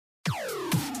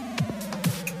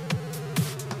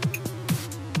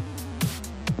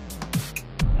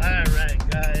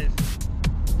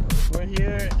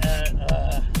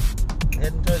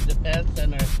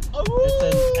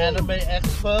Anime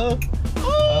Expo.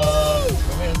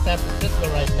 We're in San Francisco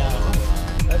right now.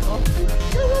 That's all.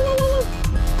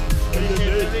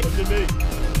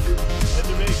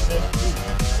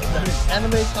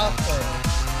 Anime cosplay.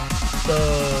 So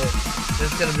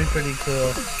it's gonna be pretty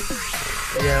cool.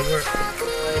 Yeah, we're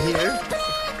here.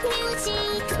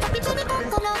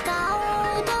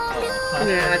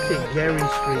 Yeah, I think Gary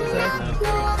Street right now.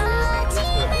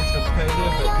 It's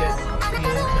competitive, but yet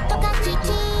appeals to all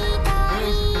ages.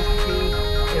 Very sophisticated,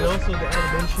 and also the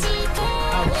animation is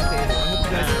outstanding. I hope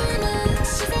you guys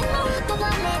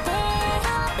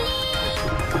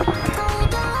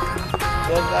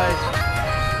well guys,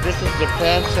 this is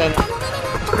Japan Center.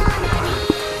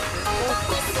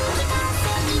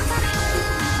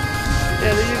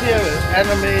 Yeah, they usually have an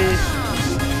anime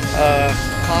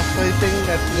cosplay thing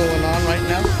that's going on right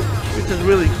now, which is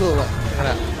really cool. Check it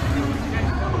out.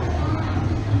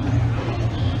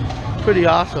 Pretty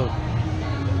awesome.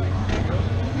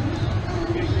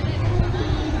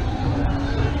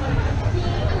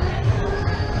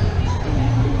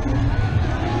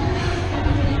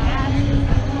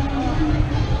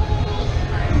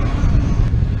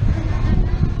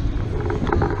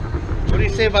 What do you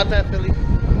say about that, Philly?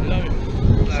 Love it.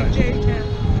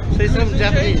 Say something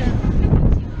Japanese.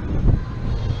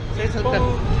 Say something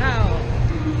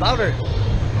louder.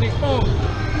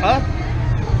 Huh?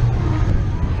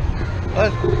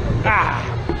 What?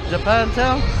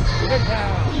 Japantown?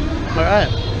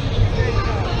 Alright.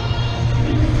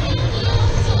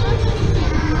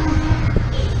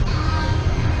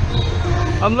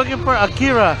 I'm looking for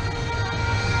Akira.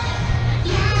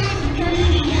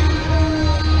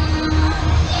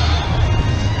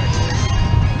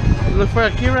 Look for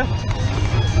Akira?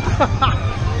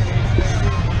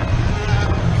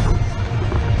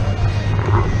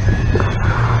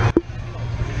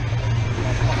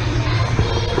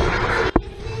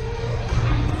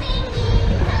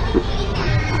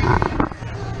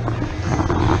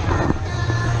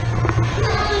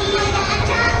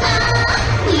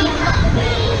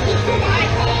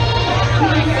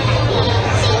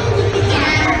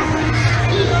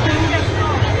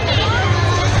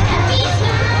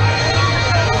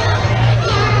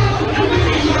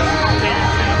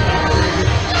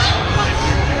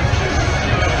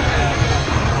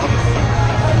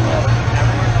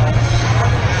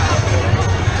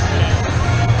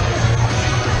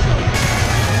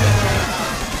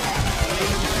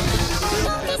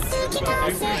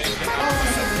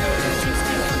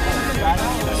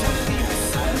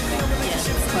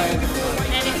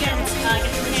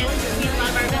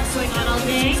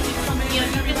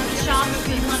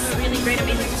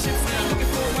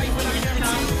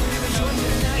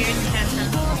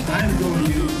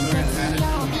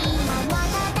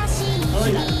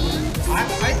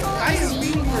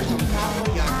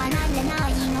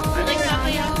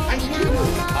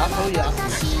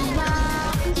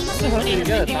 Pretty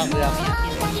good, takoyaki.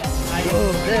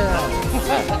 Oh, damn.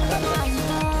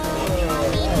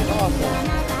 Awesome.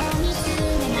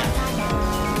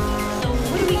 So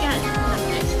what do we got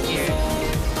next year?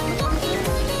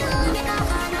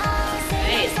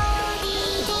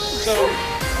 So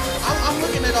I'm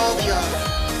looking at all the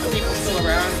people still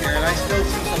around here, and I still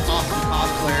see some awesome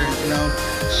cosplayers. You know,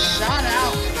 shout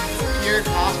out Pure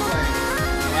Cosplay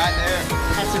right there.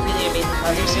 That's a really amazing cosplay.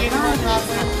 Have you seen her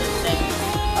cosplay?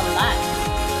 A lot.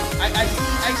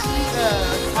 I see the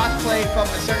cosplay from a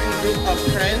certain group of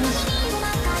friends.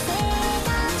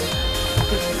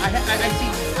 I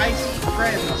see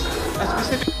friends, a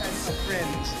specific type of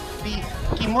friends. The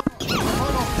kimono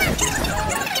friends.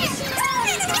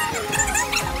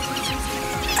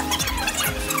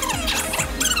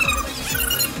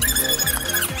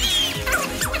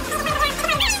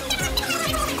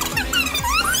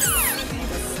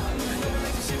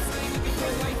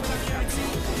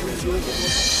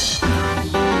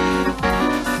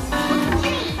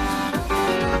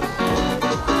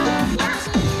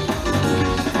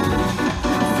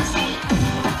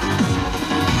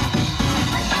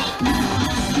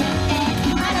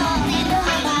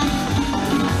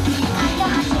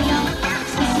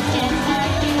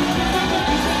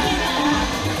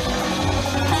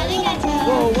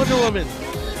 Wonder Woman.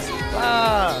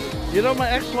 Ah, you know my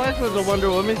ex-wife was a Wonder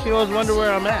Woman. She always wondered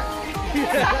where I'm at.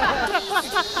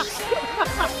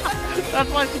 That's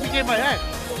why she became my ex.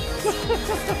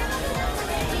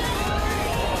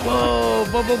 Whoa,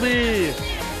 Bumblebee.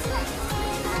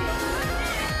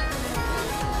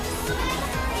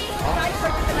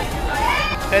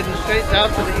 Heading straight down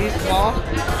to the East Mall.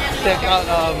 Check out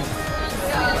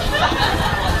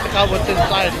what's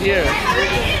inside here.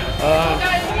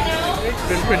 It's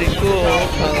been pretty cool.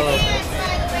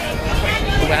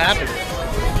 what happened.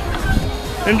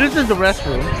 And this is the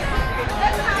restroom.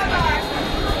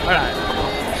 Alright.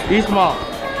 Be small.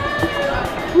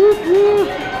 Woo woo.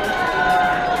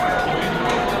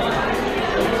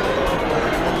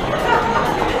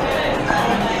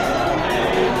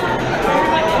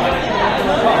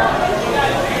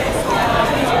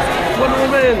 Wonder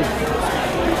Woman.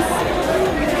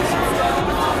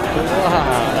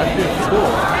 Wow, that's just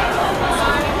cool.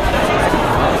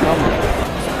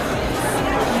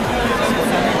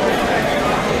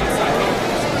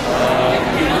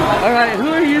 Alright, who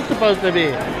are you supposed to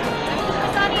be?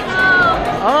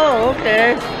 Oh,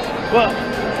 okay. Well,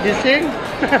 you sing?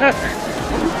 I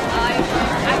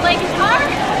play guitar.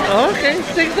 Okay,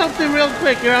 sing something real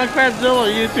quick. You're on CrabZilla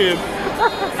YouTube.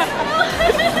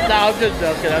 No, I'm just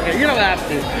joking. Okay, you don't have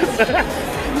to.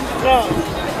 Well,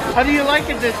 how do you like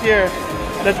it this year?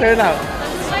 The turnout?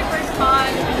 This is my first con.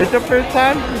 It's your first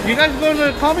time? You guys going to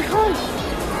the Comic Con?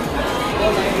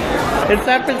 In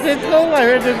San Francisco? I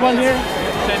heard there's one here.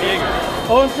 San Diego.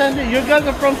 Oh, in San Diego. You guys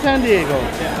are from San Diego?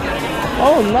 Yeah.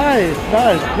 Oh, nice,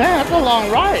 nice. Man, that's a long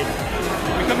ride.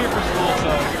 We come here for school,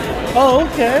 so. Oh,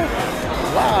 okay.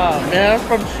 Wow, man,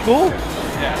 from school?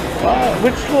 Yeah. Wow,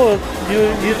 which school?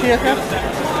 UCSF?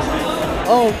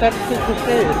 Oh, San Francisco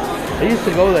State. I used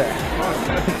to go there.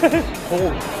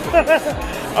 Cool.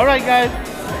 Alright, guys.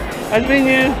 I seen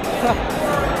you.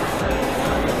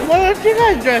 Why aren't you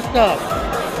guys dressed up?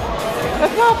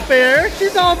 That's not fair.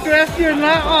 She's all dressed, you're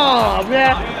not. Oh,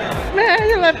 man. Man,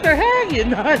 you left her hanging.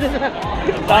 No,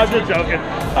 I'm just joking.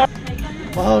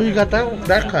 Oh, you got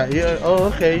that cut. Yeah. Oh,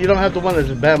 okay. You don't have the one that's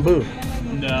bamboo.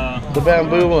 No. The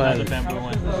bamboo one. The bamboo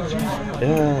one.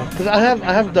 Yeah, because I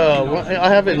have the one, I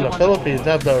have it in the Philippines.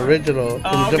 I have the original in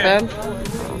okay. Japan.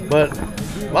 But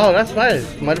wow, that's nice.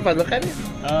 Mind if I look at it?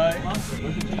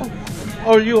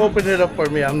 Or you open it up for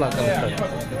me? I'm not gonna touch it.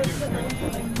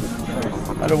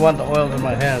 I don't want the oils in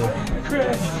my hand.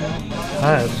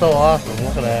 Ah, it's so awesome.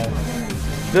 Look at that.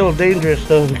 It's a little dangerous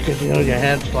though because you know your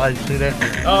hand slides through there.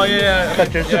 Oh yeah.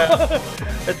 Cut yourself. Yeah.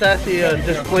 It's actually a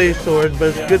display sword, but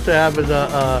it's good to have as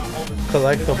a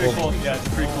collectible. Cool. Yeah, it's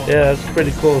pretty cool. Yeah, it's a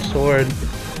pretty cool sword.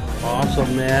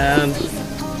 Awesome, man.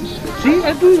 See,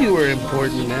 I knew you were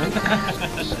important, man.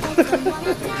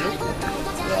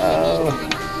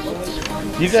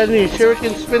 You got any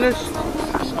shuriken spinners?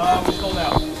 We sold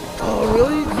out. Oh,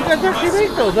 really? You guys actually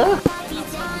make those, huh?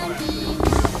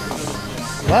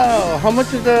 Wow, how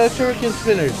much is the shuriken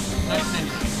spinners?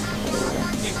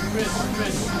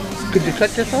 Could you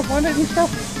cut yourself on it and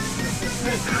stuff?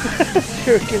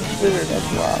 Shuriken spinner, that's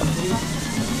wild.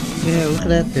 Yeah, look at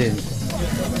that thing.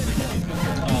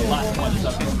 Last one is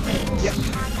up here. Yeah.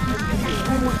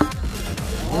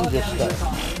 Ninja stuff.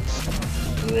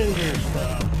 Ninja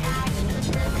stuff.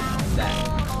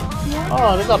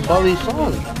 Oh, they got Bully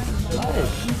Song.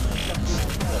 Nice.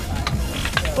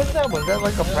 What's that one? Is that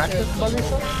like a practice Bully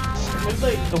Song? It's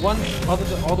like the one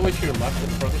all the way to your left, the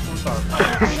furthest ones are.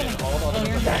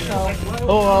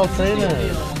 Oh, I'll say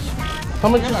that. How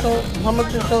much you sell? How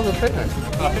much you sell the trainer?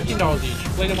 $15 each.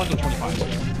 Bladed ones are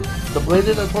 $25. The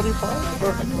bladed are 25.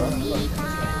 Perfect.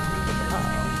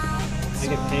 I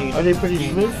get paid. Are they pretty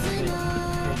smooth?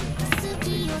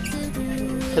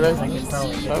 Can I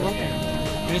try one?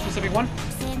 Any specific one?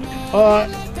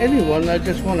 Anyone. I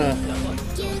just wanna.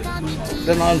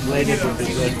 The non-bladed would be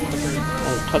good.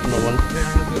 I'm cutting the one.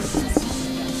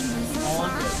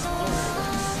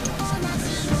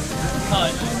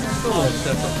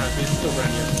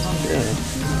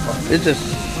 Yeah. It's just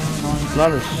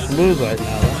not as smooth right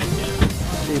now.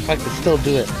 Let's see if I can still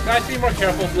do it. Guys, be more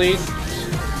careful, please.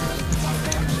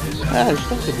 Yeah, I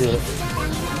still can do it.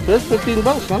 So that's $15,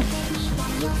 huh?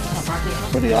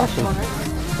 Pretty awesome.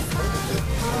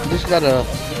 Just gotta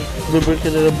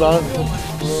lubricate it about a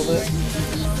little bit.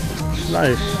 It's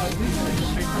nice.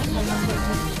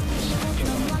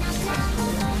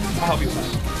 I'll help you.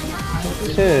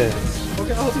 Okay.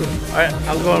 Alright,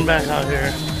 I'm going back out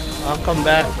here. I'll come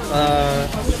back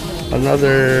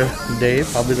another day,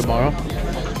 probably tomorrow.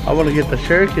 I want to get the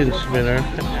shuriken spinner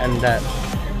and that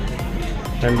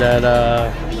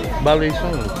Bali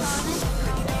song.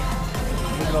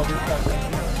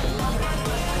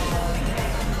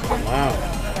 Wow.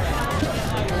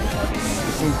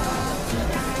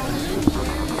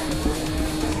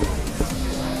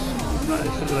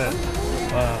 Nice, look at that.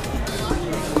 Wow.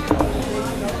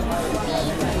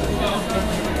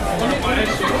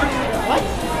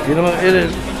 You know, it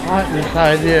is hot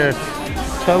inside here.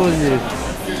 I'm telling you.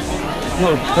 No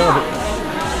joke.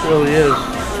 It really is.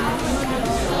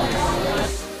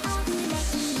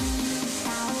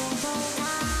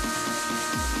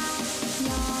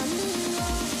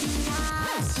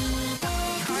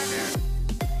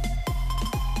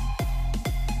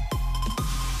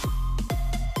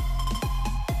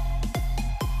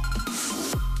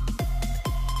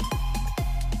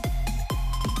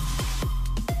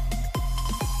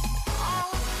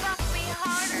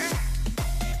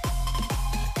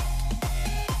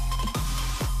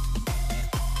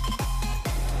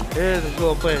 Here's a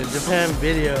cool place, Japan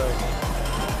Video.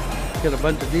 Got a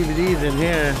bunch of DVDs in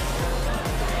here.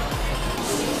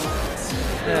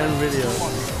 And video.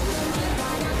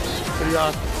 Pretty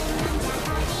awesome.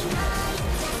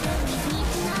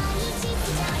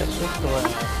 Check this one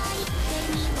out.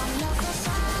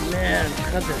 Man,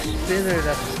 check out the spinner,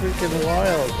 that's freaking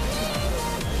wild.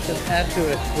 It's an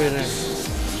accurate spinner.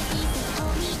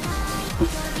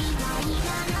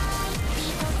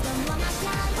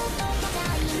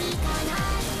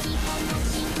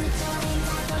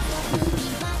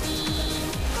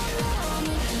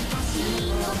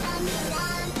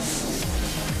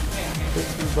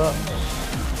 $50.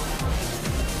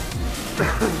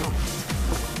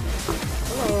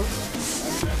 Hello.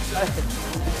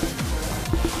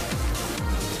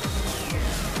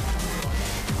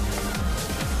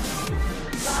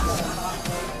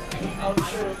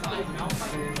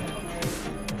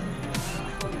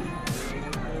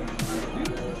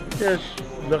 Just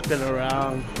looking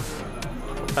around.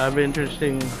 I have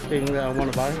interesting thing that I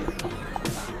want to buy.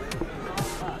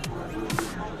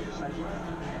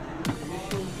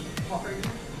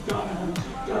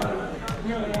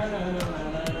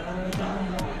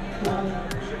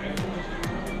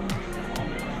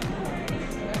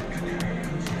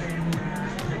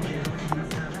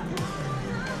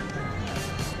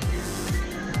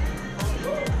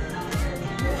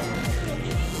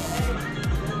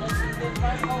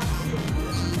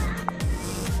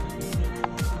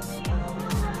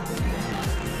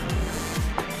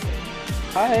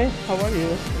 Hi, how are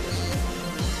you?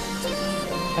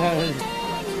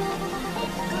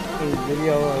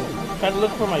 Video trying to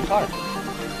look for my car. I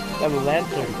have a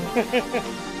lantern.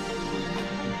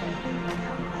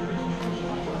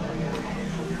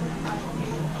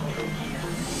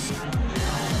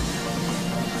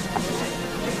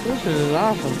 This is an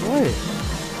awesome place.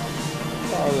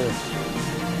 Look at all this.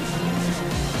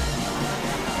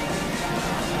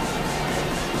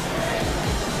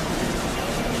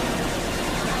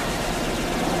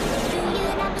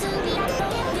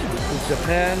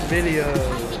 Japan Video.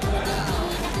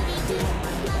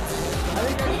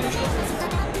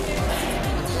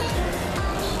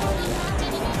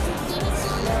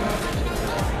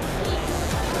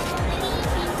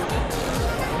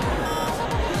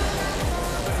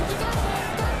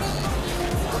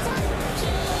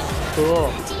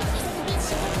 Cool.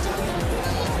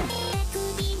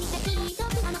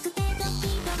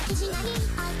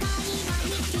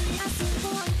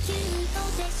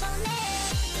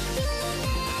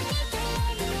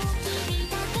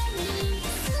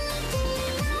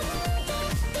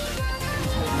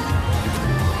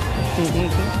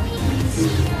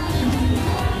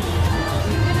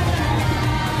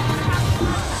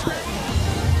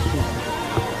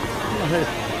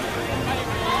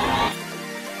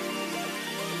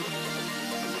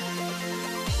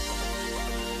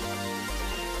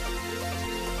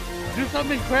 Do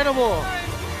something incredible.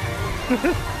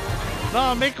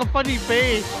 No, make a funny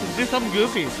face. Do something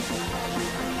goofy.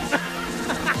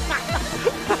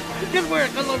 Good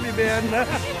work. I love you, man.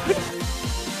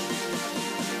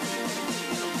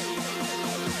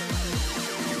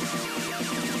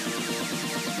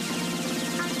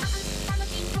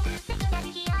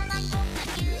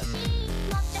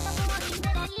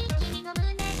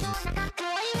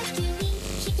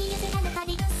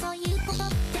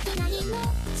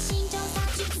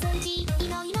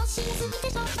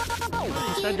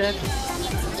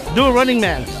 Do a running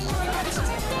man.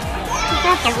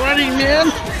 Not the running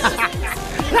man.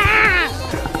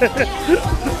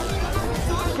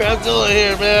 CrabZilla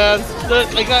here, man.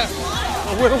 Look, I got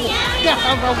a werewolf. Yeah,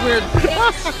 I'm weird.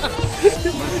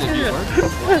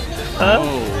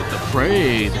 Oh, the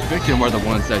prey, the victim are the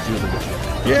ones that do the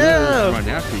run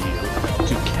after you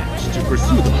to catch, to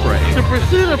pursue the prey. To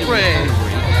pursue the prey.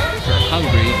 If they're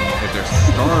hungry, if they're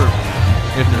starving,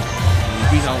 if they're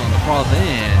beat out on the raw,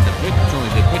 then the victims,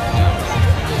 only the victims,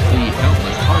 the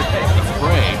helpless carcass, the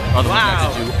prey, are the ones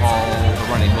that do all the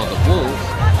running. Well, the wolf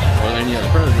or any other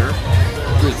predator,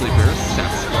 grizzly bear,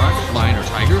 Sasquatch, lion, or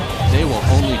tiger, they will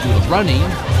only do the running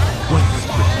when it's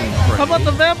pursuing prey. How about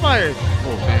the vampires?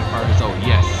 Oh, vampires, oh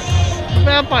yes. The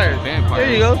vampires. Vampires,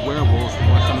 there you go. Werewolves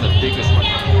were some of the biggest,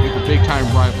 big-time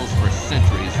rivals for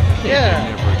centuries. Yeah.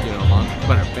 They never get along.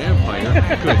 But a vampire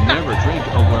could never drink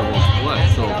a werewolf's blood,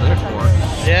 so therefore,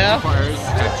 vampires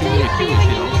have too many Achilles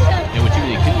heels. And with too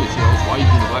many Achilles heels, why are you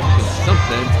going to go after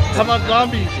something? How about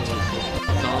zombies?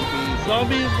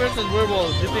 Zombies versus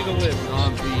werewolves. You think of which?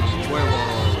 Zombies,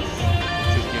 werewolves.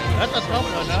 That's a tough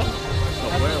one, huh?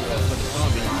 The werewolves, but the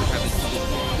zombies have this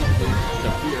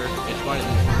severe, it's violent,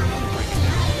 breaking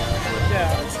down.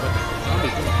 Yeah. But the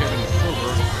zombies don't carry any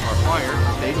silver or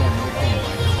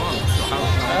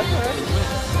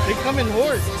in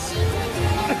hordes.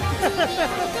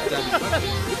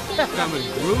 Come in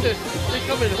groups. They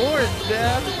come in hordes,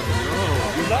 man. Oh,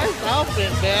 Nice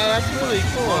outfit, man. That's really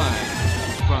cool.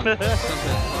 From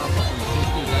something powerful from the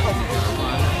sisters, that's when you can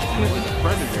run with the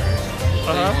predators. So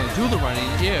you want to do the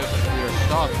running if they're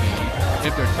stalking,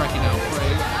 if they're tracking out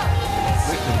prey,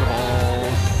 victims of all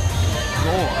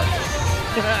sorts.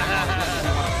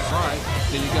 Right,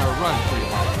 then you gotta run for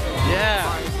your life. Yeah.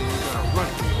 Right, then you gotta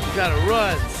run for your life. You gotta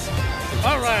run.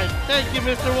 All right. Thank you,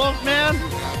 Mr. Wolfman.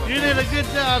 You did a good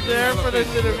job there for this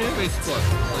interview. Facebook.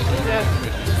 Yeah.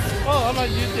 Oh, I'm on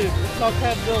YouTube. It's called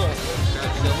CrabZilla.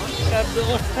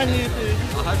 CrabZilla on YouTube.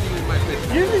 I'll have you in my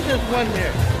Facebook. Usually just one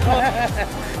here.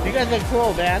 You guys look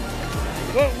cool, man.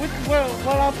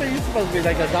 What outfit are you supposed to be?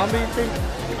 Like a zombie thing?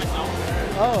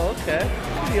 Oh, okay.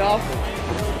 Pretty awesome.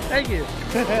 Thank you.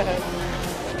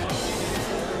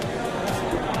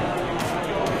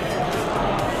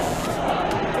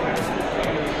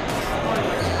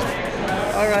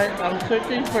 Alright, I'm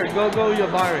searching for Gogo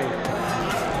Yabari.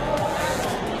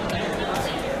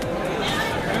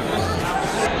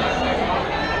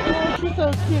 Oh, she's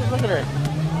so cute. Look at her.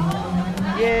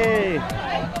 Yay.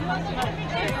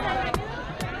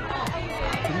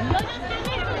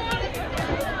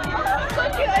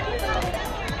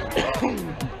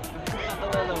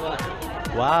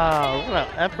 Wow, look at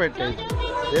how effort they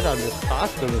did on this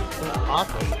costume. It's so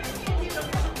awesome.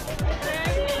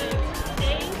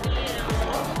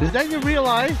 Is that your real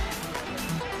eye?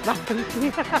 No,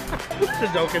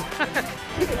 just joking.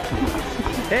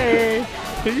 Hey,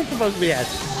 who are you supposed to be at?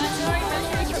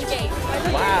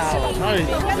 Wow, nice.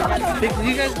 Can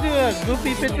you guys do a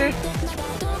goofy picture?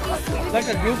 Like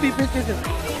a goofy picture?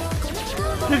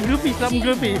 Just goofy, something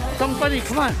goofy, something funny.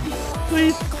 Come on,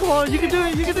 please, come on. You can do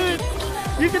it. You can do it.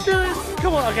 You can do it.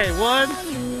 Come on. Okay, 1,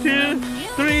 2,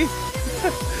 3.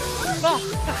 Oh,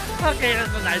 okay, that's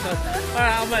a nice one.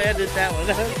 Alright, I'm gonna edit that one.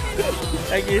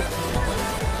 Thank you.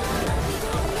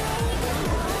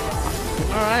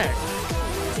 Alright.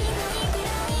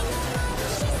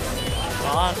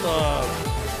 Awesome.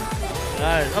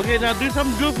 Nice. Okay, now do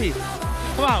something goofy.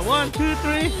 Come on, 1, 2,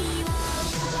 3.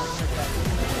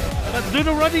 Let's do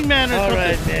the Running Man or something.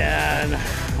 Alright, man.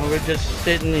 We're just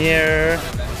sitting here.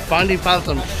 Finally found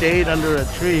some shade under a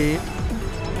tree.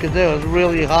 Because it was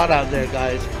really hot out there,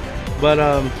 guys. But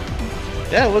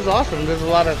yeah, it was awesome. There's a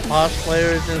lot of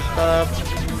cosplayers and stuff.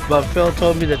 But Phil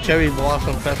told me the Cherry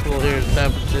Blossom Festival here in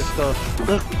San Francisco.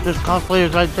 Look, there's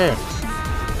cosplayers right there.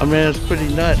 I mean, it's pretty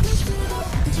nuts.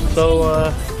 So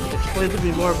explain to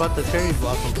me more about the Cherry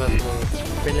Blossom Festival,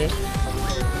 Billy.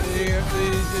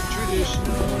 The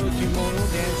traditional kimono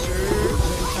dancers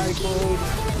and taiko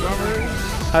drummers.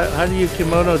 How do you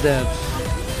kimono dance?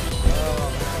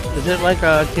 Is it like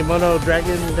a kimono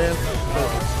dragon dance?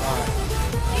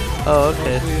 Oh,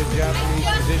 okay. Mostly a Japanese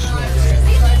traditional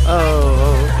dance. Oh,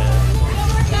 okay.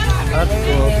 That's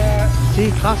cool. See,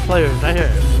 cosplayers right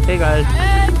here. Hey guys.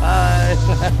 Hi.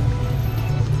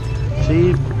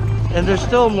 See, and there's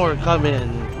still more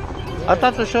coming. I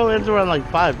thought the show ends around like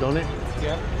 5, don't it?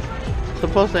 Yeah. It's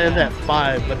supposed to end at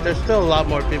 5, but there's still a lot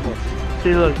more people.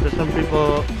 See, look, there's some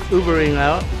people Ubering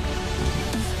out,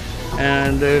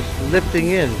 and there's lifting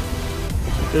in.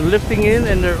 They're lifting in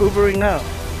and they're Ubering out.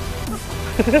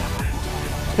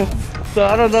 So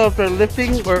I don't know if they're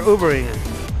lifting or Ubering,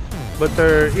 but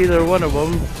they're either one of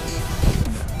them.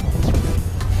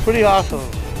 Pretty awesome.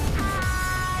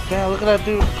 Yeah, look at that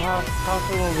dude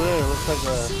costume over there. Looks like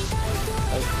a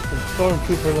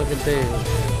stormtrooper looking thing.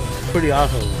 Pretty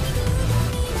awesome.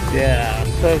 Yeah.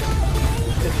 So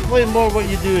explain more what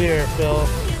you do here, Phil.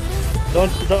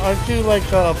 Aren't you like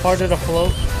part of the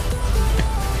float?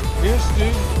 Yes,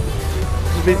 dude.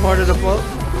 You be part of the float?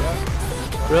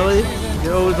 Yeah. Really?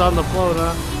 You're always on the float,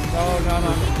 huh?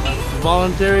 No.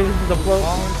 Voluntary, the float?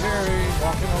 Voluntary,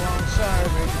 walking alongside,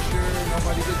 making sure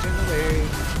nobody gets in the way.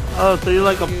 Oh, so you're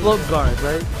like a float guard,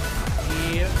 right?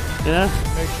 Yeah. Yeah?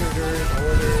 Make sure they're in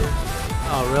order.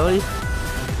 Oh, really?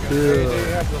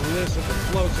 They have the list of the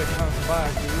floats that come by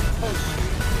to each post,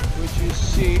 which you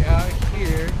see out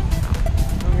here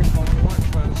coming from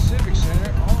the Civic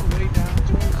Center all the way down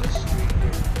towards this street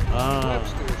here.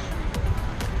 Webster Street.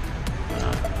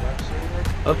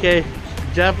 Okay,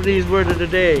 Japanese word of the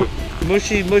day.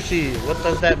 Mushi mushi. What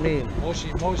does that mean?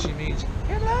 Moshi moshi means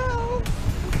hello.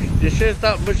 You sure it's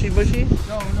not mushy mushy?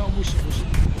 No, mushi mushi.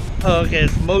 Oh, okay,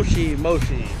 it's moshi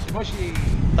moshi. Moshi.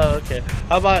 Oh, okay.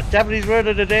 How about Japanese word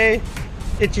of the day?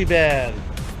 Ichiban.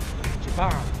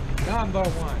 Ichiban. Number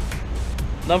one.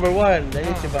 Number 1, the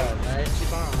Ichiban, right?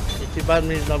 Ichiban. Ichiban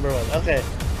means number 1. Okay.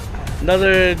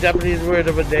 Another Japanese word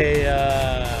of the day.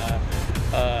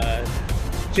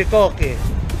 Chikoki.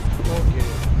 Okay.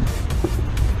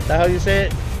 Is that how you say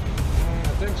it? I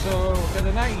think so.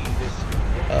 Kananai.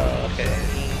 Okay.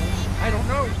 I don't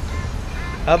know.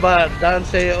 How about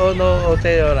Dansei Ono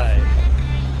Oteorai?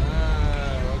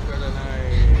 Kananai.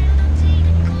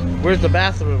 Where's the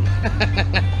bathroom?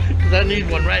 Because I need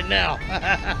one right now.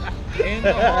 In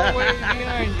the hallway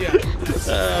behind you.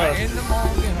 In the mall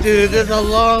behind Dude, you. there's a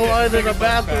long line in the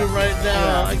bathroom right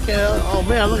now. I can't. Oh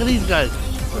man, look at these guys.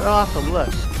 They're awesome. Look.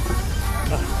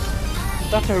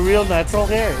 That's a real natural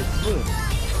hair. It's blue.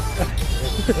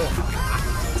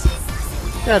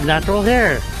 Got natural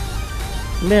hair.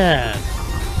 Man.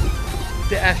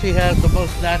 They actually have the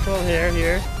most natural hair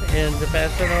here in the Japan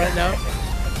Center right now.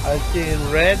 I'm seeing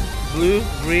red, blue,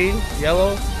 green,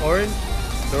 yellow, orange.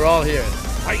 They're all here.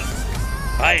 Hi.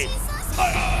 Hi.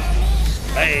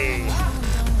 Hey.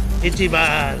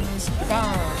 Ichiban.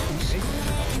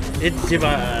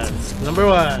 Ichiban. Number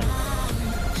 1.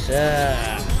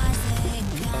 Yeah.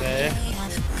 Okay.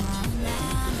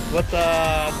 What's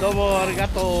domo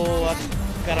arigato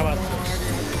garamatsu.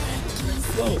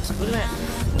 Whoa, look at that.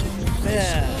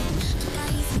 Man.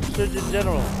 Surgeon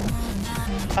General.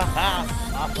 Haha.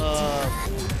 Awesome.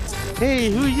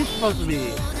 Hey, who are you supposed to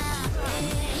be?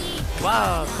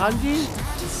 Wow, kanji?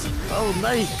 Oh,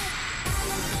 nice.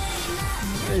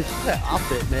 Nice that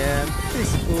outfit, man. Pretty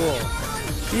cool.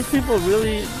 These people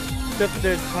really took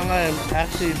their time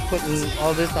actually putting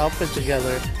all this outfit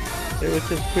together. It was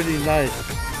just pretty nice.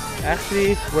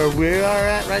 Actually, where we are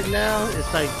at right now,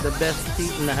 it's like the best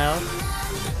seat in the house.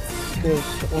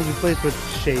 It's the only place with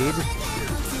shade.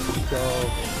 So,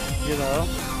 you know,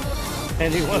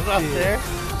 anyone up there?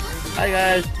 Hi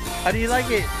guys, how do you like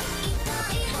it?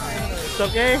 It's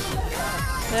okay?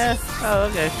 Yeah, oh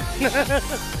okay.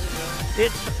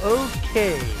 It's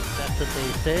okay, that's what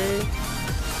they say.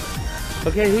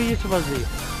 Okay, who are you supposed to be?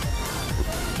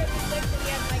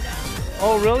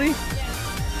 Oh really?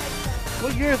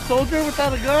 What, you're a soldier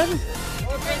without a gun?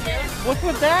 What's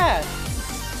with that?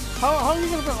 How are you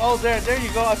gonna go? Oh, there you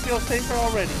go. I feel safer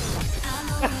already.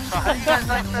 So how do you guys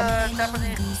like the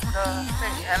Japanese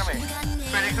anime?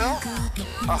 Pretty cool?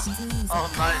 Oh,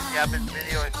 nice. Yeah, I've been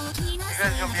videoing. You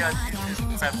guys gonna be on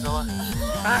YouTube, CrabZilla.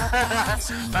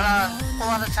 But pull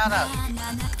out a shout out.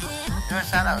 Do a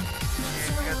shout out.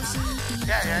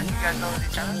 Yeah, you guys know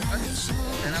each other?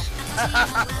 You know?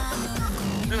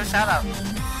 Do a shout out.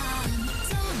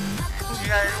 You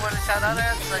guys want to shout out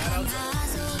at? Like,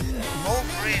 oh,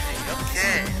 breezy.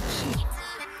 Okay.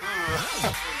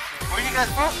 Where you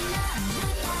guys from?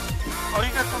 Oh,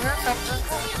 you guys from here? San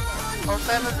Francisco? Oh,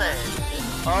 San Jose.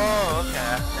 Oh,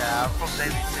 okay. Yeah, I'm from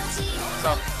Daly City.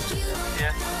 So,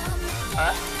 yeah.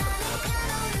 Huh?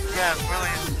 Yeah, it's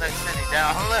really the next city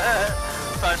down.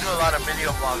 So I do a lot of video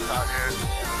vlogs out here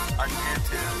on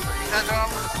YouTube. So you guys are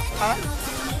on? Huh?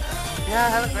 Yeah, I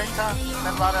had a great time.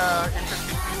 Met a lot of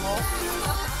interesting people.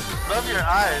 Love your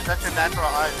eyes. That's your natural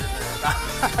eyes, isn't it?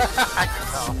 I can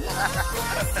tell.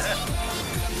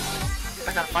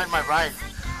 I gotta find my ride.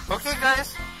 Okay,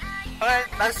 guys. Alright,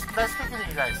 nice speaking to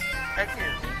you guys. Thank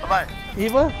you. Bye-bye.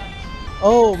 Eva?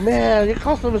 Oh, man, your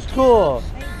costume is cool.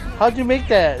 How'd you make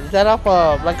that? Is that off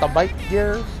like a bike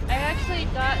gear? I actually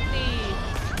got the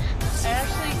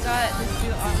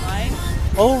suit online.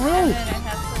 Oh, really? And then I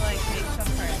have to like make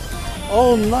some parts.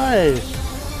 Oh, nice.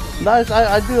 Nice.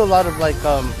 I do a lot of like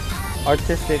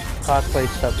artistic cosplay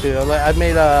stuff too. Like I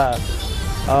made a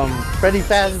Freddy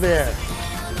Fazbear,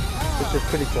 which is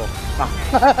pretty cool.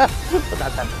 But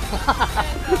not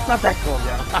that cool,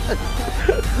 yeah.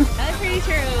 I'm pretty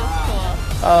sure it was cool.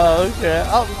 Oh, okay.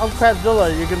 I'm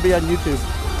CrabZilla. You're gonna be on YouTube.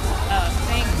 Oh,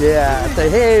 thanks. Yeah. Say,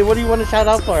 hey, what do you want to shout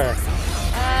out for?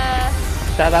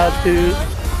 Shout out to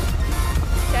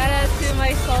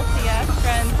my salty ass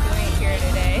friends who ain't here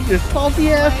today. your salty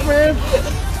ass friends.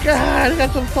 God, I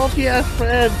got some salty ass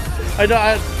friends. I know.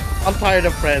 I'm tired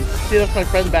of friends. See, that's my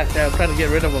friend back there. I'm trying to get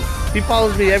rid of him. He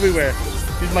follows me everywhere.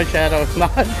 He's my shadow.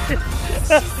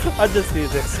 I'm just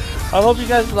teasing. I hope you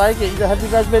guys like it. Have you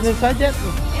guys been inside yet?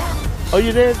 Yeah. Oh,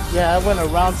 you did? Yeah, I went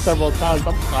around several times.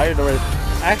 I'm tired already.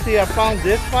 Actually, I found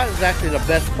this spot is actually the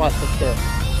best spot to sit.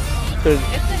 It's a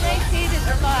nice seated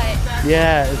spot.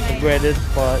 Yeah, it's the greatest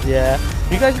spot. Yeah.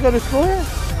 You guys go to school here?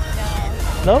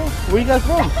 No. No? Where you guys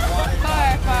from?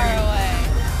 Far, far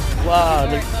away. Wow.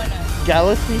 The Arizona.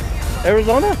 Galaxy?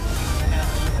 Arizona?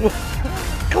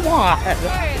 Come on.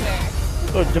 Farther.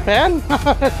 Oh, Japan? No,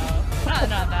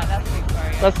 not that. That's too far.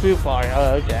 Yeah. That's too far.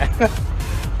 Oh,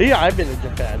 okay. Yeah, I've been in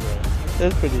Japan. Right?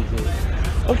 It's pretty cool.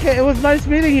 Okay, it was nice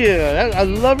meeting you. I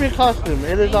love your costume.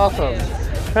 It is awesome.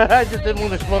 I just didn't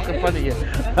want to smoke in front of you.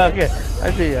 Okay,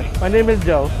 I see you. My name is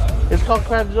Joe. It's called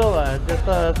CrabZilla.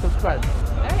 Just subscribe.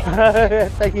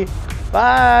 Alright. Thank you.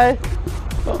 Bye.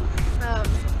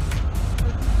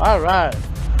 All right.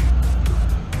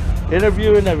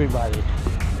 Interviewing everybody.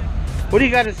 What do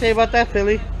you got to say about that,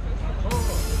 Philly?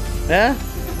 Yeah?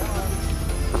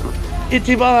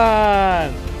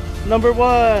 Ichiban!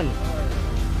 #1!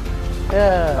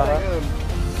 Yeah.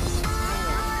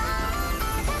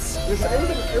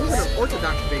 It was an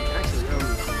orthodox bait, actually.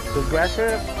 The grass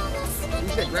shrimp? You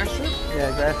said grass shrimp?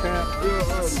 Yeah, grass shrimp.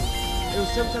 It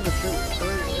was some type of shrimp.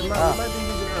 It might be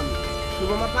using,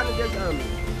 when my partner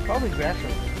does, Probably grass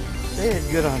shrimp. They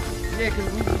had good on. yeah,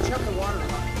 because we chop the water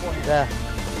beforehand. Yeah.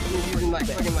 We're using like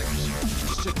fucking like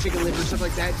chicken liver, stuff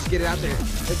like that, just get it out there.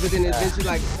 But then eventually,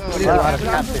 like,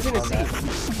 I'm from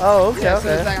Tennessee. Oh, okay, Yeah, okay.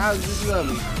 so it's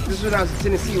like, this is when I was in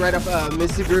Tennessee, right up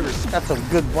Mississippi River. Got some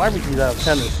good barbecue out of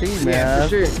Tennessee, man. Yeah, for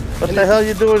sure. What the hell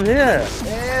you doing here?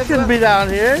 Yeah, You shouldn't be down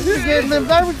here. You're getting the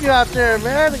barbecue out there,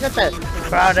 man. They got that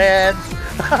crawdads.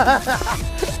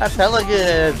 That's hella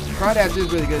good. Crawdads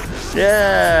is really good.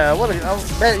 Yeah. What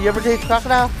a, man, you ever taste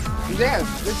crocodile? Yeah,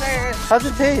 How's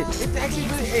it taste? it's actually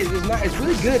really, it's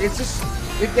really good. It's just,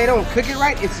 if they don't cook it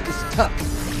right, it's tough.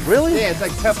 Really? Yeah, it's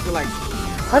like tough to like.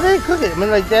 How do they cook it? I mean,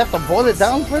 like they have to boil it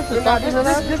down first or something?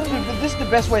 This is the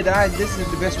best way that I've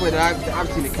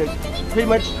seen it cooked. Pretty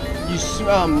much, you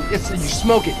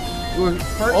smoke it.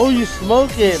 First, Oh, you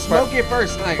smoke it. smoke it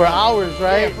first, like for hours,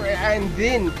 right? Yeah, and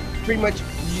then pretty much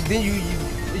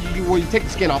you take the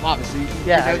skin off, obviously.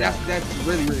 Yeah. That's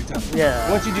really tough. Yeah.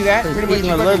 Once you do that, It's pretty much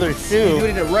eating a leather shoe. you do it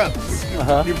in a rub.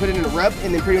 Uh-huh. You put it in a rub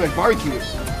and then pretty much barbecue it.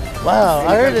 Wow,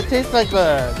 I heard it tastes like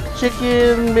a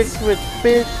chicken mixed with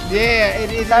fish Yeah,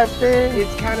 it type thing.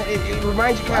 It's kind of it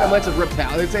reminds you kind of much of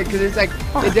reptile. It's like because it's like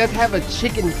it does have a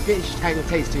chicken fish type of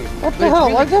taste to it. What But the it's hell?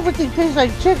 really- Why does everything taste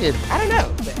like chicken? I don't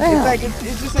know. Damn. It's like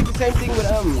it's just like the same thing with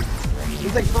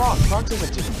It's like frogs. Frogs taste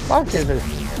like chicken. Fuck is it?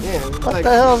 Yeah. It's What like,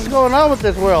 the hell is going on with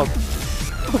this world?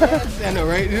 I know,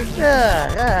 right?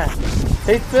 Yeah.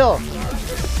 Hey Phil,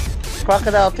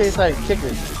 crocodile tastes like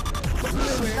chicken.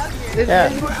 Yeah.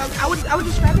 I would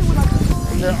describe it with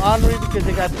like. They're ornery because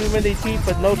they got too many teeth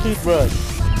but no toothbrush.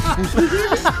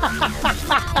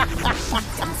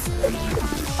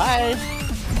 Hi.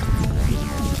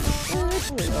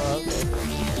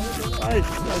 Nice.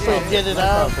 So get it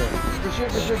out. For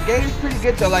sure. Gator's pretty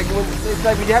good though. Like it's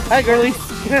like when you have to Hi, girlie.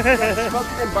 smoke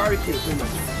it and barbecue pretty much.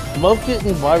 Smoke it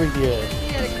and barbecue it.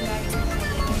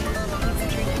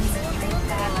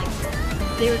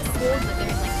 They were cold, but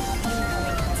there's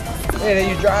like Yeah, then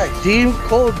you dry. Steam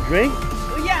cold drink?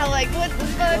 yeah, like what the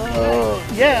fuck? Oh,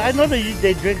 yeah, I know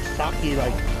they drink sake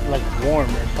like warm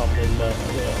or something, but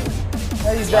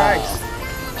Yeah, you dry.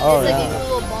 oh It's like a yeah.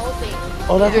 little ball thing.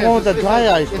 Oh, that's the one with the it's dry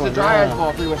ice It's one. a dry ice yeah.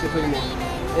 ball pretty much they put in there.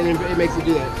 And it makes it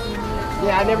do that.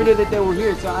 Yeah, I never knew that they were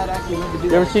here, so I'd actually love to do You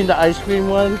that. ever seen the ice cream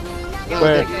one? Yeah,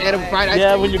 where- like edible fried ice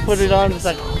Yeah, cream? when you put it on, it's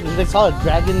like they call it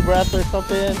dragon breath or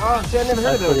something. Oh, shit, I never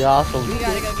heard That's of pretty those. awesome. We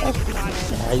gotta go get katana.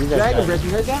 Yeah, you Dragon got breath, you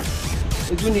heard that?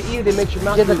 It's when you eat it, it makes your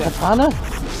mouth Get do the that. katana?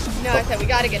 No, I said we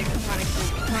gotta get a katana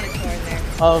store in there.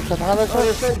 Oh, katana? Oh,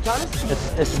 there's certain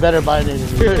katanas? It's better by than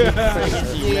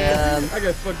crazy, man. I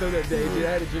got fucked up that day, dude. I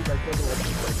had to drink like fucking like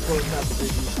 12 pounds of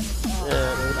baby.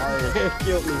 Yeah, It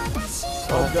killed me.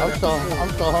 I'm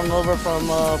still hungover from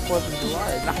 4th of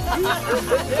July.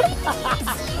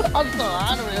 I'm so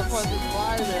out of it, 4th of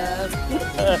July, man.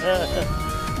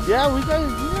 Yeah, you guys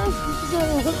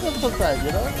gotta hook up sometime,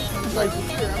 you know? Like, I'm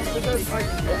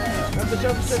just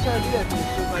trying to do that thing.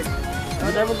 So like,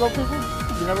 you never go fishing?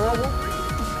 You never go?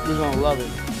 You're gonna love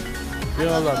it. You're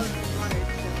gonna love it.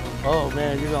 Oh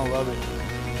man, you're gonna love it.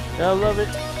 You're gonna love it,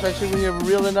 especially when you're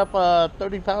reeling up a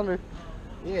 30-pounder.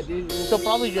 yeah, dude. You'll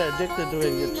probably get addicted to it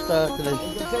and get stuck, and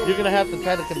then you're gonna have to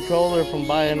try to control her from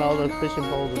buying all those fishing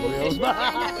poles and reels.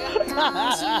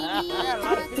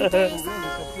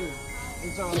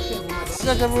 You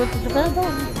guys ever went to Japan? No,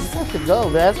 you guys should go,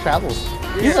 man. Travel.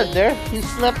 He went there. He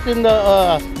slept in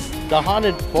the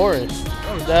haunted forest.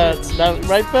 That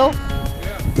right, Phil?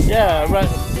 Yeah, right.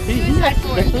 He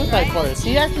actually, the suicide forest.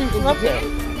 He actually slept there.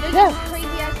 There's Yeah. this crazy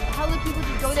ass how the people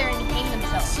just go there and hang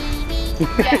themselves.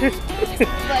 Yeah.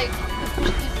 Like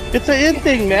It's an in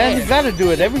thing, man. You gotta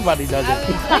do it. Everybody does I was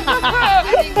it.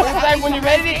 like, It's like when you're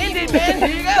ready to end it, man.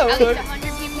 Here you at go. least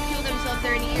 100 people kill themselves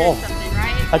there in a year Oh. or something,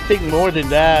 right? I think more than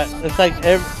that. It's like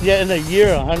in a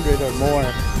year, 100 or more.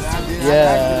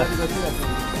 Yeah.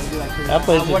 That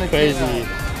place is crazy.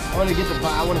 I want to get the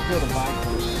vibe. I want to feel the vibe.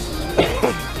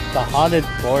 The haunted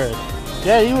forest.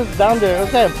 Yeah, he was down there.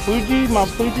 What's that? Fuji, Mount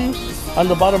Fuji, on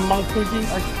the bottom of Mount Fuji.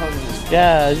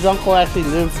 Yeah, his uncle actually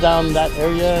lives down that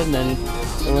area, and then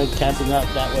they went camping out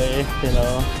that way. You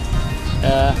know.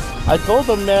 I told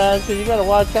him, man, so you gotta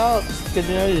watch out, because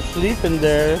you know you're sleeping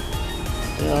there.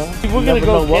 You know, we're gonna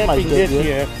go camping this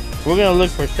year. We're gonna look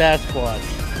for Sasquatch.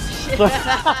 You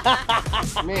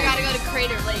gotta go to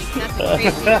Crater Lake. That's a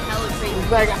crazy, hella crazy.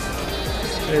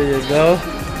 There you go.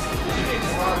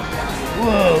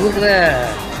 Whoa, look at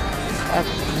that. That's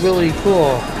really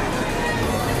cool.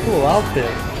 Cool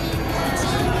outfit.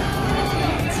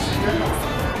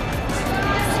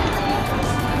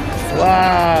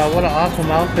 Wow, what an awesome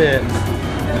outfit.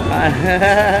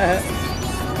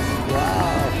 Wow.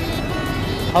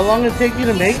 How long did it take you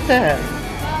to make that?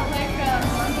 Like a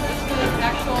month for the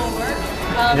actual work.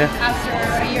 After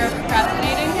a year of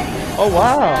procrastinating. Oh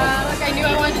wow. Like I knew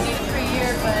I wanted to do it for a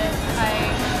year, but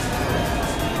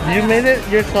You made it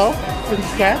yourself from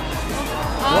scratch?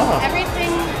 Wow.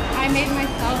 Everything I made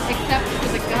myself except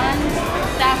for the gun, the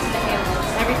staff, and the handle.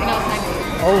 Everything else I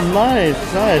made. Oh nice,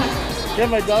 nice. Yeah,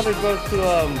 my daughter goes to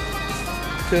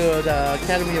the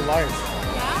Academy of Art.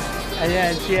 Yeah? And yeah,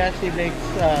 and she actually makes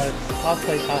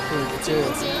cosplay costumes too.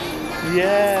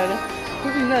 Yeah, that's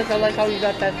pretty nice. I like how you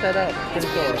got that set up. Pretty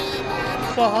cool.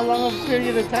 So how long of a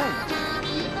period of time?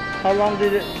 How long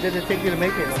did it take you to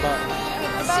make it? About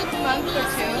a month or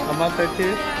two. A month or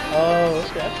two? Oh,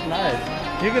 okay, that's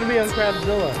nice. You're gonna be on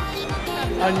CrabZilla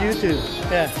on YouTube.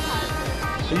 Yeah,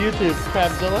 YouTube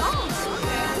CrabZilla.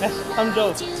 I'm Joe.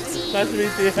 Nice to meet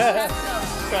you.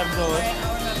 CrabZilla.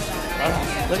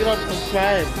 Look at us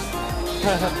subscribe.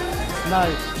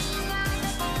 Nice.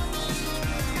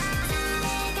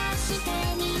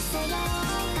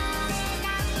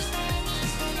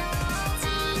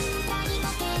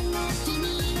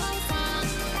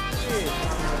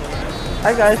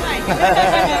 Hi guys.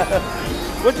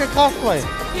 What's your cosplay?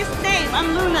 He's Dave. I'm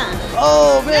Luna.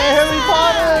 Oh man, Harry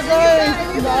Potter!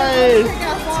 Nice, nice.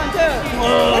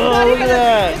 Whoa, look at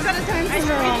that. It's got a time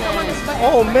symbol on it.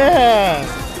 Oh man.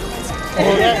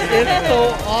 Oh, that is so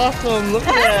awesome. Look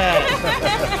at that.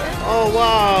 Oh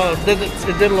wow.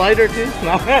 Is it lighter too?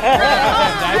 No.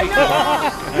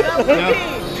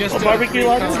 Just barbecue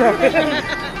lighter.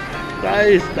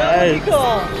 Nice, nice.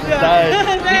 Cool. Nice.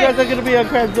 You guys are gonna be on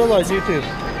CrabZilla on YouTube.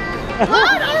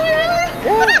 What? Oh, really?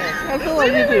 Yeah, CrabZilla on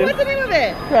YouTube. What's the name of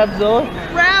it? CrabZilla.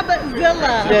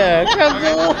 CrabZilla. Yeah,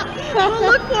 CrabZilla.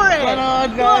 We'll look for it. Right on,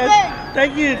 Cool, guys. thanks.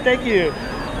 Thank you, thank you.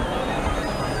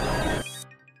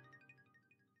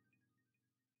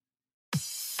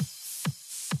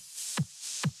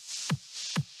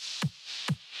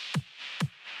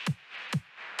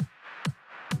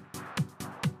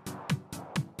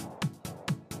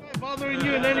 Bothering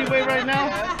you in any way right now?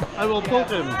 I will poke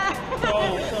him.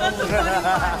 Oh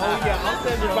yeah, I'll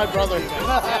send it my brother.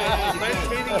 Nice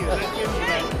meeting you. Nice meeting you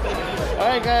guys.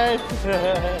 Alright guys.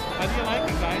 How do you like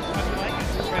it guys? How do you like it?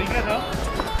 Pretty good, huh?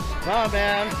 Nah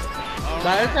man.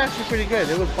 Nah, it's actually pretty good.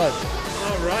 It was fun.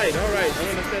 Alright, alright. I'm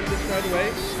gonna send this right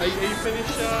away. Are you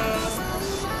finished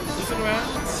looking around?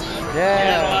 Yeah.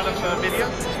 You had a lot of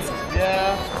videos?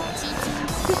 Yeah.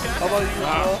 How about you?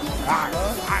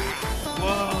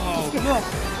 Whoa!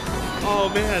 Oh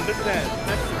man, look at that.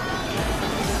 That's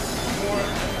more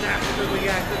naturally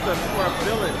acted than for a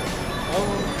villain. Oh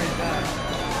my god.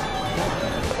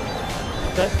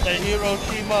 That's the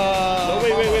Hiroshima. Oh,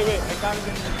 wait. I gotta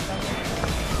get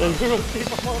the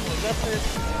Hiroshima moment. That's it.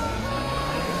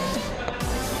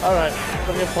 Alright,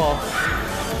 look at Paul.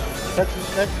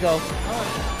 Let's go.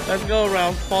 Let's go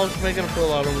around. Paul's making a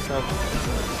fool out of himself.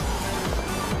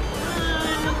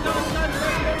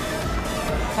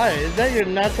 Hi, is that your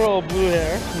natural blue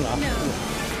hair? No.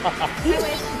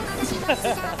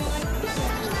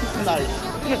 Nice.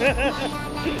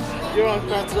 You're on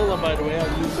CrabZilla, by the way, on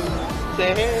YouTube.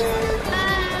 Say hey.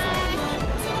 Hi.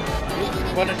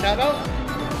 Want a shout out?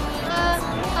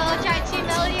 I'll try to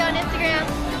Melody on Instagram.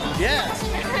 Yeah.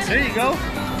 There you go.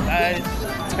 Nice.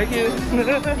 Thank you.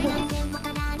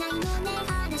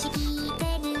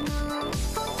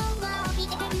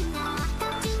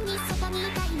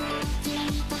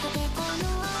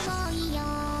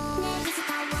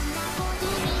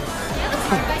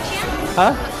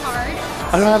 Huh? A card?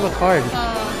 I don't have a card.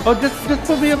 Oh, just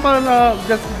put me up on,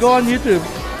 just go on YouTube.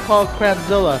 It's called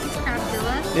CrabZilla.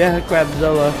 CrabZilla? Yeah,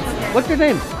 CrabZilla. Okay. What's your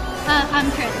name? I'm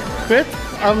Chris. Chris?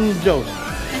 I'm Joe.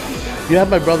 You have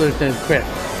my brother's name, Chris.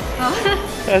 Oh.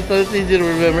 So it's easy to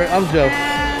remember. I'm Joe.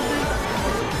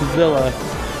 Zilla.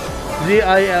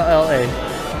 Z-I-L-L-A.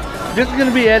 This is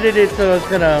gonna be edited, so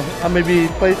I'm gonna be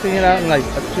placing it out in like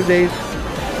 2 days.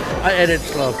 I edit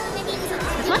slow.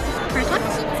 This one? First one?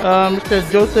 Mr.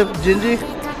 Joseph Gingy.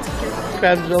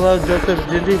 CrabZilla, Joseph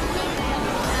Gingy.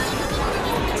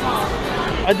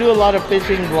 I do a lot of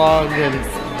fishing vlogs and,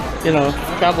 you know,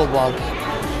 travel vlogs.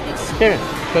 Here,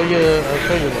 show you, I'll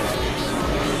show you this.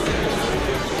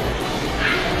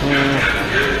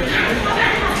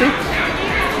 See?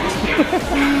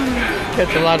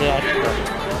 Gets a lot of that stuff.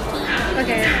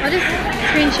 Okay, I'll just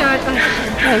screenshot. Oh,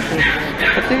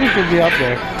 I think it should be up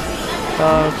there.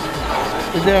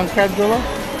 Is it on CrabZilla?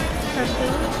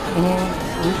 Let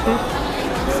me see.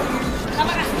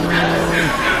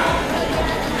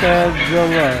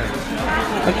 CrabZilla.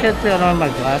 I can't see it on my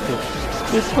glasses.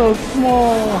 It's so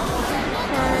small.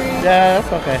 sorry. Yeah,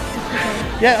 that's okay.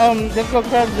 Yeah, let's go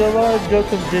CrabZilla,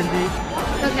 Joseph Dindy.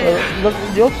 Okay. Look,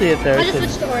 you'll see it there. I'll just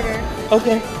switch the order.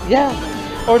 Okay, yeah.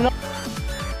 Or no.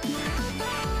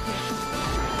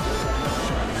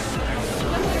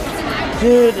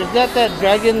 Dude, is that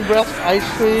dragon breath ice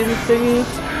cream thingy?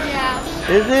 Yeah.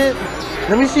 Is it?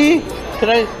 Let me see. Can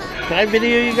I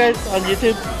video you guys on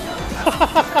YouTube?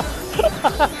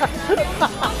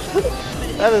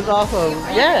 That is awesome.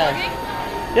 Yeah.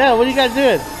 Yeah, what are you guys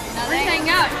doing? We're just hanging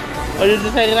out. Oh, you're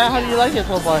just hanging out? How do you like it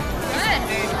so far? Good.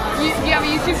 Do you have a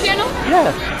YouTube channel?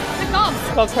 Yeah. What's it called?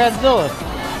 It's called CrabZilla.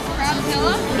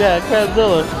 CrabZilla? Yeah,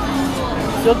 CrabZilla.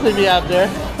 You'll see me out there.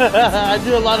 I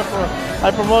do a lot of,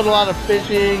 I promote a lot of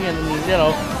fishing and, you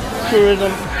know,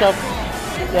 tourism stuff.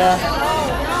 Yeah.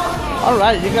 All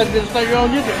right, you guys gonna start your own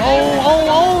YouTube.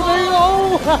 Oh, there you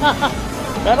go.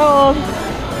 Got on.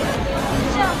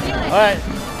 All right,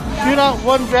 shoot out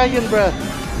one dragon breath.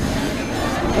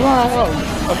 Come on.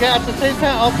 Okay, at the same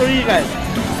time, all three of you guys.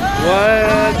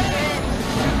 One.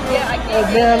 Oh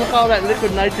man, look at all that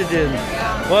liquid nitrogen.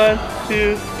 1,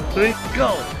 2, 3,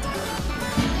 go.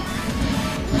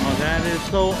 Oh, that is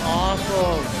so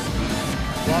awesome.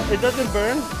 Wow, it doesn't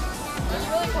burn? It's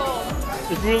really cold.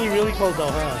 It's really, really cold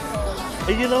though, huh?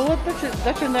 And you know what?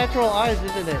 That's your natural eyes,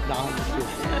 isn't it? No, I'm just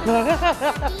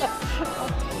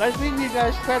kidding. Nice meeting you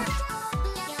guys. Crab.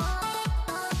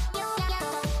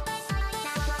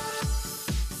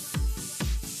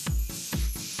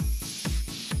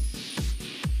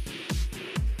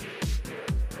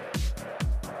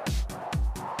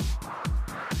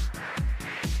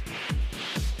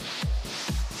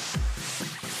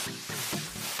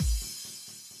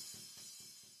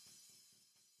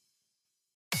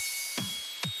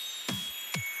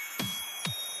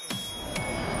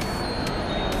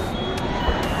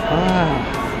 Wow.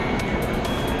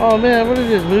 Oh man, what is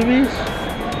this, movies?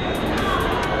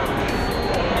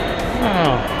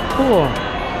 Wow, cool.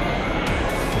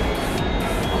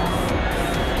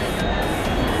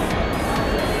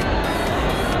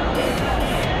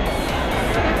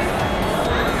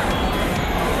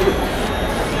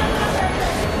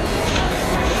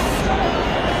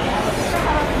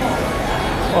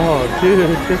 Oh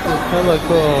dude, this is hella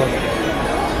cool.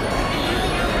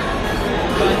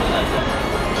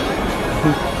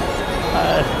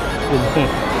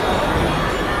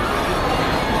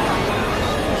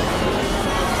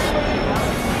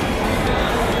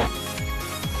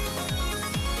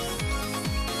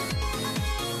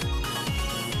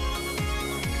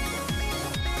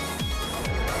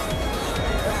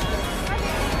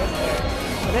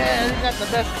 Man, you got the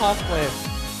best cosplay.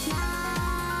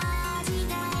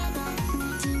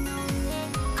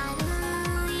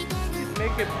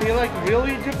 Make it feel like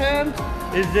really Japan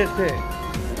is this thing.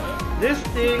 This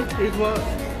thing is what,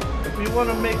 if you want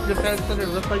to make Japan Center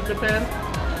look like Japan,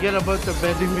 get a bunch of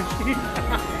vending machines.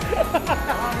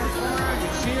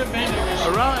 See a vending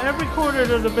machine. Around every corner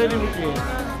there's a vending machine.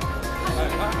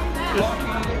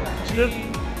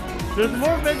 There's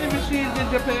more vending machines in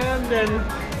Japan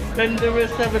than there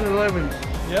is 7-Elevens.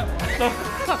 Yep. So,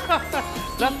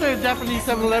 that's the Japanese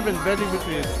 7-Eleven vending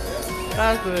machine.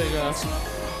 That's the thing.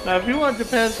 Now if you want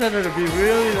Japan Center to be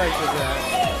really like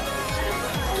that.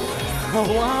 Oh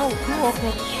wow, cool.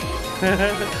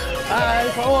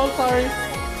 Hi, oh I'm sorry.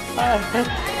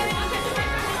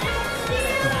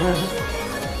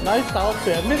 Nice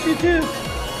outfit. I miss you too.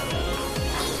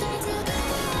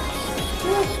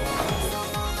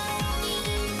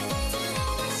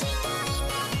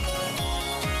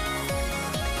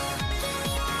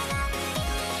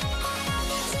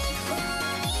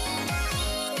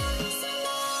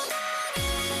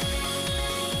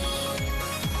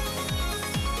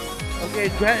 Okay,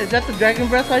 is that the dragon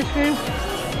breath ice cream?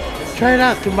 Try it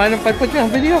out. Do you mind if I put you on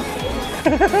video? You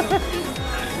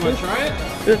want to try it?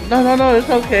 No, it's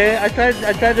okay. I tried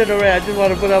it already. I just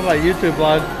want to put it on my YouTube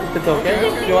blog. It's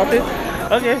okay. You want it?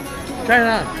 Okay, try it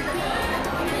out.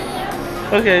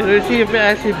 Okay, let's see if it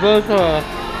actually blows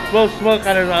smoke.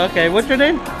 I don't know. Okay, what's your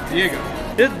name? Diego.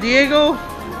 It's Diego,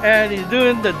 and he's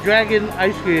doing the dragon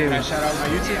ice cream. Can I shout out my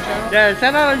YouTube channel? Yeah,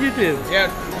 shout out on YouTube. Yeah,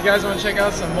 if you guys want to check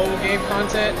out some mobile game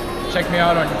content, check me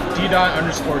out on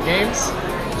d._games.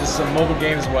 just some mobile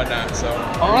games and whatnot. So there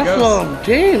he goes. Awesome.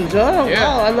 Games, huh? Yeah.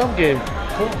 Wow, I love games.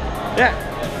 Cool. Yeah.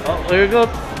 Oh, there you go.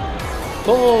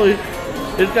 Holy.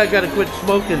 This guy got to quit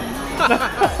smoking.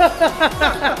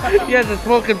 He has a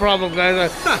smoking problem,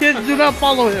 guys. Kids, do not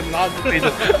follow him. No, I'm just kidding.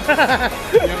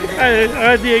 All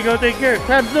right, Diego, take care.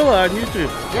 CrabZilla on YouTube.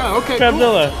 Yeah, okay,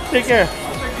 CrabZilla, cool. take care.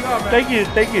 I'll check you out, man. Thank you,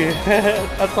 thank you.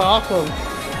 That's awesome.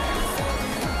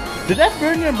 Did that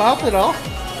burn your mouth at all? It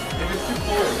was too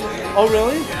cold. Oh,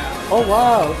 really? Yeah. Oh,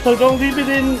 wow. So don't leave it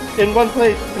in one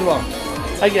place too long.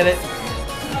 I get it.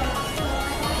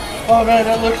 Oh, man,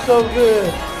 that looks so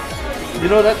good. You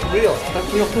know, that's real.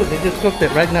 That's real food. They just cooked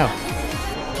it right now.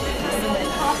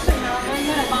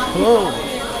 Whoa.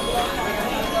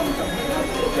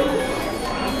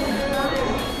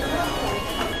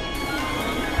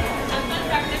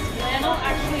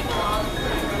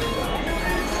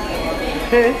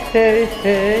 Hey, hey,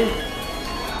 hey.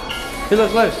 He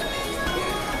looks nice.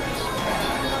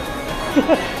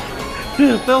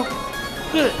 Do it, Phil.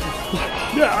 Do it.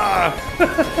 Yeah.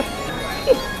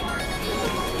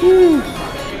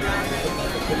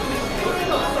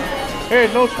 Hey,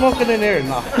 no smoking in there,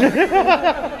 no.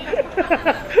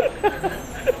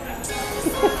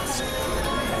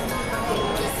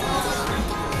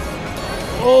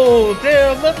 Oh,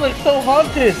 damn, that looks so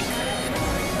haunted.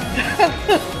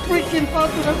 That's freaking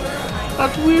haunted.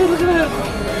 That's weird, look at that.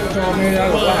 It's all made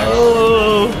out of wax.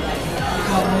 Oh. It's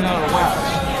all made out of wax.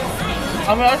 I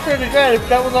mean, I swear to God, if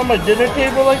that was on my dinner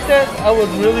table like that, I would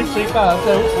really freak out. I'd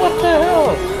say, what the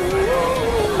hell?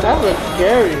 That looks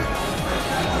scary.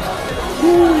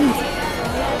 Woo.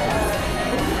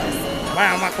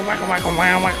 Wow, Michael, Michael, Michael,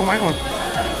 wow, Michael, Michael.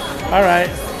 All right.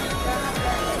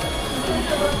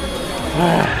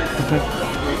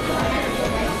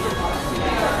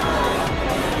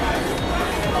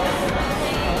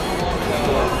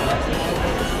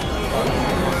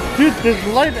 Dude, there's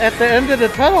light at the end of the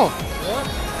tunnel. What?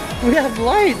 We have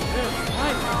light.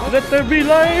 Yeah, Let there be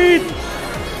light.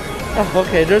 Oh,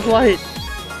 okay, there's light.